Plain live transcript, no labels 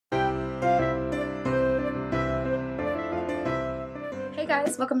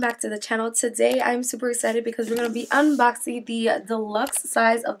Guys, welcome back to the channel. Today I'm super excited because we're going to be unboxing the deluxe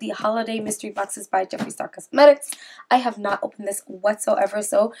size of the holiday mystery boxes by Jeffree Star Cosmetics. I have not opened this whatsoever,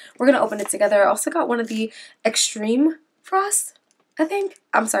 so we're going to open it together. I also got one of the Extreme Frost, I think.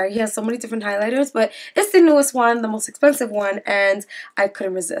 I'm sorry, he has so many different highlighters, but it's the newest one, the most expensive one, and I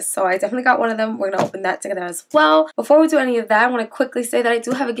couldn't resist. So I definitely got one of them. We're going to open that together as well. Before we do any of that, I want to quickly say that I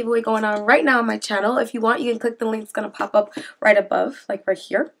do have a giveaway going on right now on my channel. If you want, you can click the link that's going to pop up right above, like right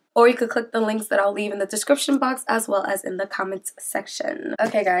here. Or you could click the links that I'll leave in the description box as well as in the comments section.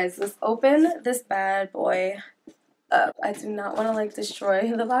 Okay guys, let's open this bad boy up. I do not want to like destroy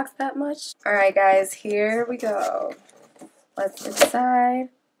the box that much. Alright guys, here we go. Let's decide.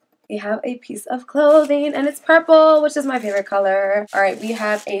 We have a piece of clothing and it's purple, which is my favorite color. Alright, we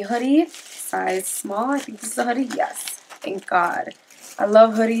have a hoodie, size small. I think this is a hoodie. Yes, thank God. I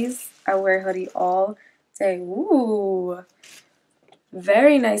love hoodies. I wear a hoodie all day. Ooh,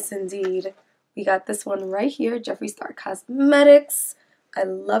 very nice indeed. We got this one right here, Jeffree Star Cosmetics. I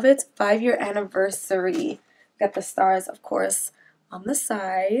love it. 5-year anniversary. We got the stars, of course, on the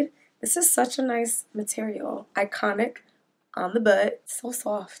side. This is such a nice material. Iconic. On the butt. So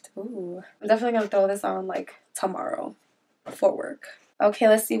soft. Ooh. I'm definitely going to throw this on like tomorrow before work. Okay,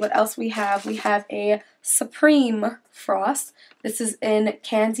 let's see what else we have. We have a Supreme Frost. This is in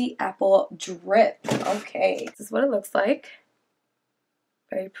Candy Apple Drip. Okay. This is what it looks like.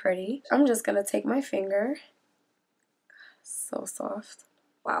 Very pretty. I'm just going to take my finger. So soft.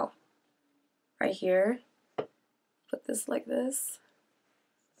 Wow. Right here. Put this like this.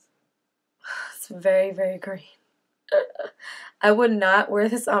 It's very, very green. I would not wear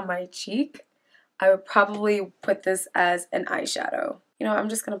this on my cheek. I would probably put this as an eyeshadow. You know, I'm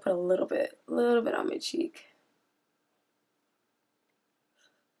just going to put a little bit on my cheek.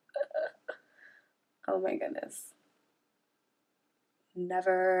 Oh my goodness.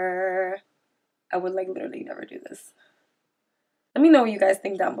 Never. I would like literally never do this. Let me know what you guys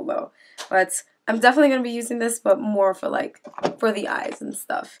think down below. But I'm definitely going to be using this, but more for like, for the eyes and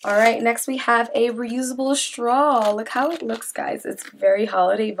stuff. Alright, next we have a reusable straw. Look how it looks, guys. It's very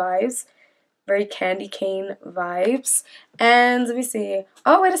holiday vibes. Very candy cane vibes. And let me see.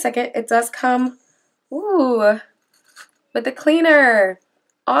 Oh, wait a second. It does come, ooh, with the cleaner.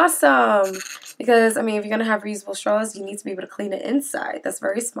 Awesome. Because, I mean, if you're going to have reusable straws, you need to be able to clean it inside. That's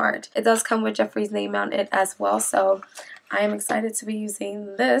very smart. It does come with Jeffree's name on it as well, so I am excited to be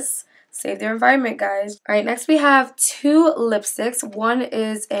using this. Save their environment, guys. Alright, next we have 2 lipsticks. One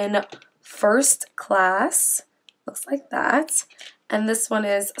is in First Class. Looks like that. And this one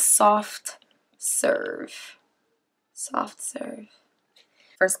is Soft Serve. Soft Serve.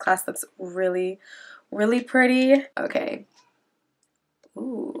 First Class looks really, really pretty. Okay.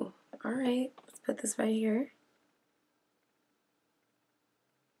 Ooh. Alright. Let's put this right here.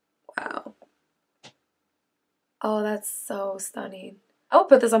 Wow. Oh, that's so stunning. I'll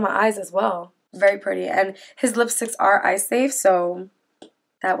put this on my eyes as well. Very pretty. And his lipsticks are eye safe, so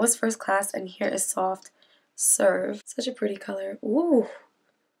that was First Class. And here is Soft Serve. Such a pretty color. Ooh.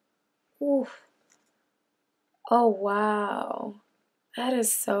 Ooh. Oh, wow. That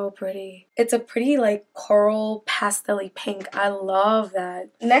is so pretty. It's a pretty like coral pastel-y pink. I love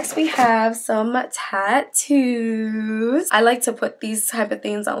that. Next we have some tattoos. I like to put these type of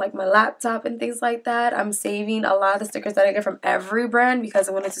things on like my laptop and things like that. I'm saving a lot of the stickers that I get from every brand because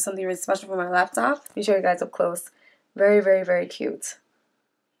I want to do something really special for my laptop. Let me show you guys up close. Very, very, very cute.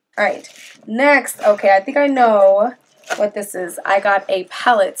 Alright, next, okay, I think I know what this is. I got a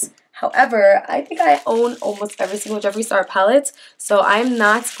palette. However, I think I own almost every single Jeffree Star palette, so I'm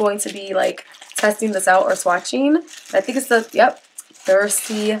not going to be like testing this out or swatching. I think it's the, yep,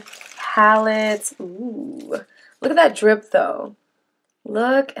 Thirsty palette. Ooh, look at that drip though.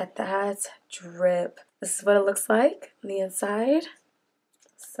 Look at that drip. This is what it looks like on the inside.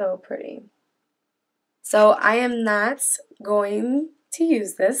 So pretty. So I am not going to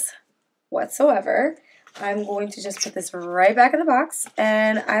use this whatsoever. I'm going to just put this right back in the box,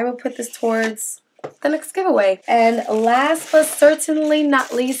 and I will put this towards the next giveaway. And last but certainly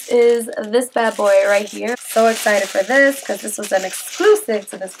not least is this bad boy right here. So excited for this because this was an exclusive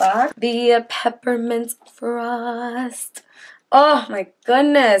to this box. The Peppermint Frost. Oh my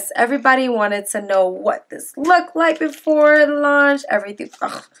goodness. Everybody wanted to know what this looked like before the launch. Everything.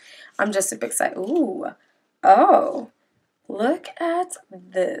 Ugh, I'm just super excited. Ooh. Oh. Look at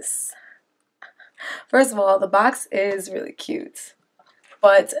this. First of all, the box is really cute,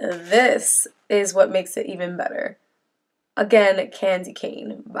 but this is what makes it even better. Again, candy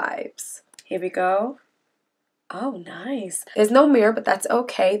cane vibes. Here we go. Oh, nice. There's no mirror, but that's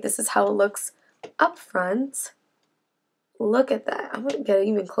okay. This is how it looks up front. Look at that. I'm gonna get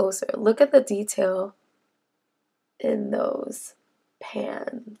even closer. Look at the detail in those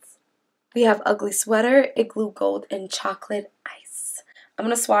pans. We have Ugly Sweater, Igloo Gold, and Chocolate Ice. I'm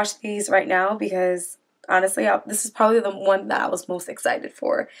gonna swatch these right now because honestly, this is probably the one that I was most excited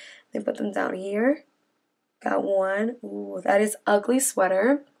for. Let me put them down here. Got one. Ooh, that is Ugly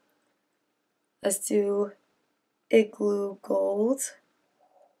Sweater. Let's do Igloo Gold.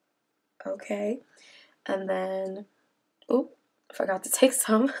 Okay. And then, oop, I forgot to take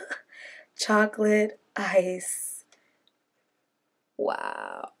some. Chocolate Ice.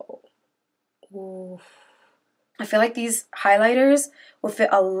 Wow. Ooh. I feel like these highlighters will fit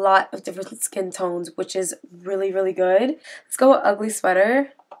a lot of different skin tones, which is really, really good. Let's go with Ugly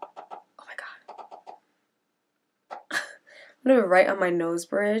Sweater. Oh my god. I'm gonna do it right on my nose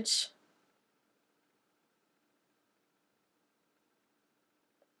bridge.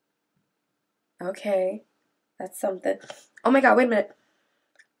 Okay. That's something. Oh my god, wait a minute.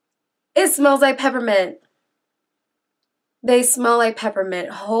 It smells like peppermint. They smell like peppermint.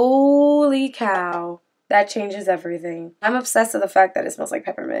 Holy cow. That changes everything. I'm obsessed with the fact that it smells like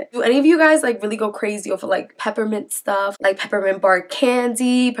peppermint. Do any of you guys like really go crazy over like peppermint stuff? Like peppermint bark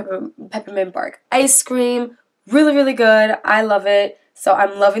candy, peppermint bark ice cream. Really, really good. I love it. So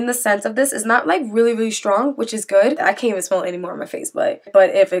I'm loving the scent of this. It's not like really, really strong, which is good. I can't even smell it anymore on my face, but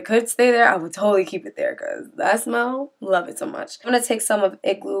if it could stay there, I would totally keep it there because that smell, love it so much. I'm going to take some of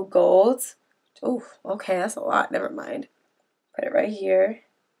Igloo Gold. Ooh, okay, that's a lot. Never mind. Put it right here.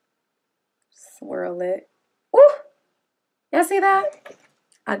 Swirl it. Ooh! Y'all see that?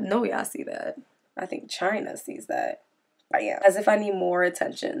 I know y'all see that. I think China sees that. But yeah, as if I need more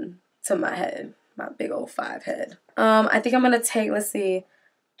attention to my head. My big old 5 head. I think I'm gonna take, let's see,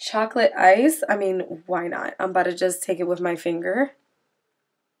 chocolate ice. I mean, why not? I'm about to just take it with my finger.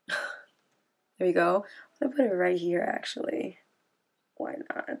 There we go. I'm gonna put it right here actually. Why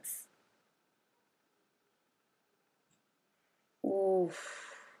not? Oof.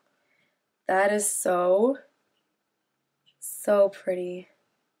 That is so pretty.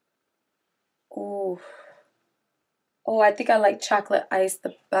 Ooh. Oh, I think I like chocolate ice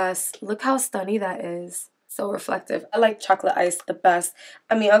the best. Look how stunning that is. So reflective. I like chocolate ice the best.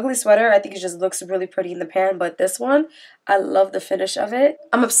 I mean, Ugly Sweater, I think it just looks really pretty in the pan, but this one, I love the finish of it.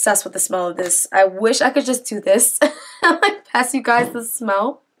 I'm obsessed with the smell of this. I wish I could just do this and like pass you guys the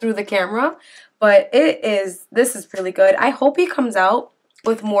smell through the camera, but this is really good. I hope he comes out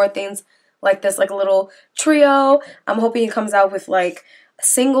with more things like this, like a little trio. I'm hoping he comes out with like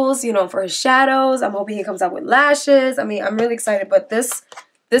singles, you know, for his shadows. I'm hoping he comes out with lashes. I mean, I'm really excited, but this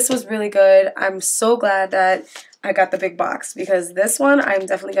was really good. I'm so glad that I got the big box because this one I'm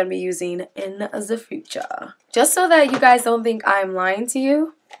definitely going to be using in the future. Just so that you guys don't think I'm lying to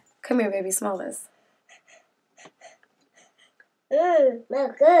you. Come here, baby. Smell this.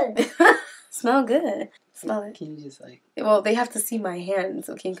 Smell good. Smell good. Smell it. Can you just like... Well, they have to see my hand,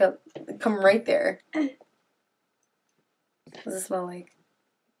 so can you come right there. What does it smell like?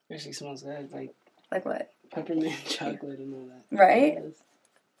 It actually smells good. Like what? Peppermint chocolate and all that. Right?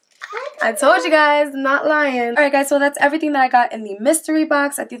 I told you guys, not lying. Alright guys, so that's everything that I got in the mystery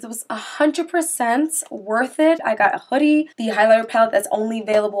box. I think it was 100% worth it. I got a hoodie, the highlighter palette that's only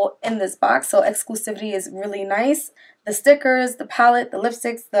available in this box, so exclusivity is really nice. The stickers, the palette, the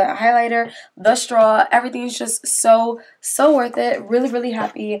lipsticks, the highlighter, the straw, everything is just so worth it. Really, really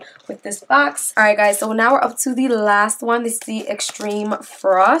happy with this box. Alright guys, so now we're up to the last one. This is the Extreme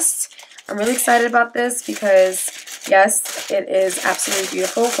Frost. I'm really excited about this because, yes, it is absolutely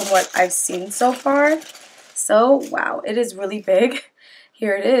beautiful from what I've seen so far. So, wow, it is really big.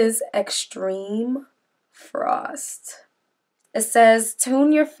 Here it is, Extreme Frost. It says,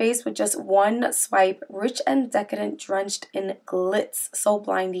 tune your face with just one swipe, rich and decadent, drenched in glitz, so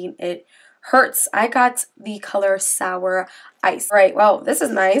blinding it hurts. I got the color Sour Ice. Right, wow, this is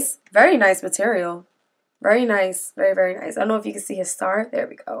nice. Very nice material. Very nice, very, very nice. I don't know if you can see his star. There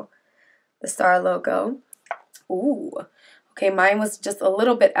we go. The star logo. Ooh. Okay, mine was just a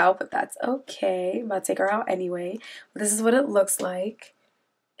little bit out, but that's okay. I'm about to take her out anyway. But this is what it looks like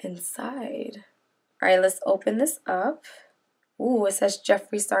inside. Alright, let's open this up. Ooh, it says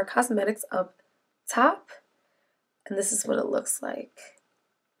Jeffree Star Cosmetics up top. And this is what it looks like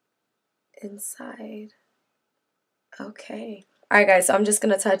inside. Okay. Alright guys, so I'm just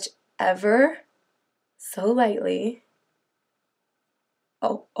going to touch ever so lightly.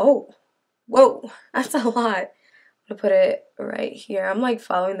 Oh. Whoa, that's a lot. I'm gonna put it right here. I'm like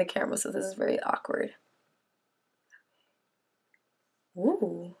following the camera, so this is very awkward.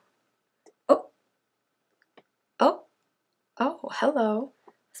 Ooh. Oh, hello.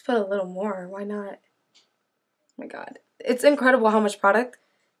 Let's put a little more. Why not? Oh my god. it's incredible how much product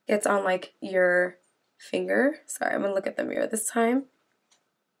gets on, like, your finger. Sorry, I'm gonna look at the mirror this time.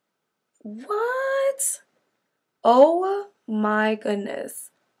 What? Oh my goodness.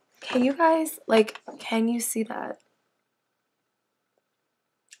 Can you guys, like, can you see that?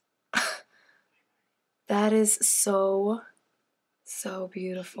 That is so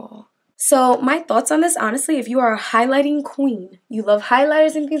beautiful. So my thoughts on this, honestly, if you are a highlighting queen, you love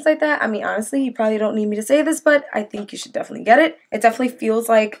highlighters and things like that, I mean, honestly, you probably don't need me to say this, but I think you should definitely get it. It definitely feels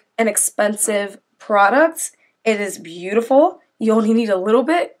like an expensive product. It is beautiful. You only need a little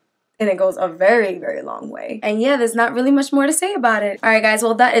bit, and it goes a very, very long way. And yeah, there's not really much more to say about it. Alright guys,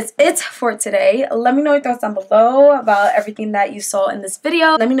 well that is it for today. Let me know your thoughts down below about everything that you saw in this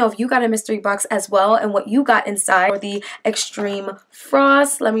video. Let me know if you got a mystery box as well and what you got inside for the Extreme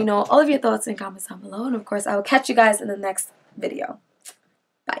Frost. Let me know all of your thoughts and comments down below. And of course, I will catch you guys in the next video.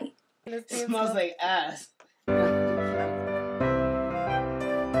 Bye. It smells like ass.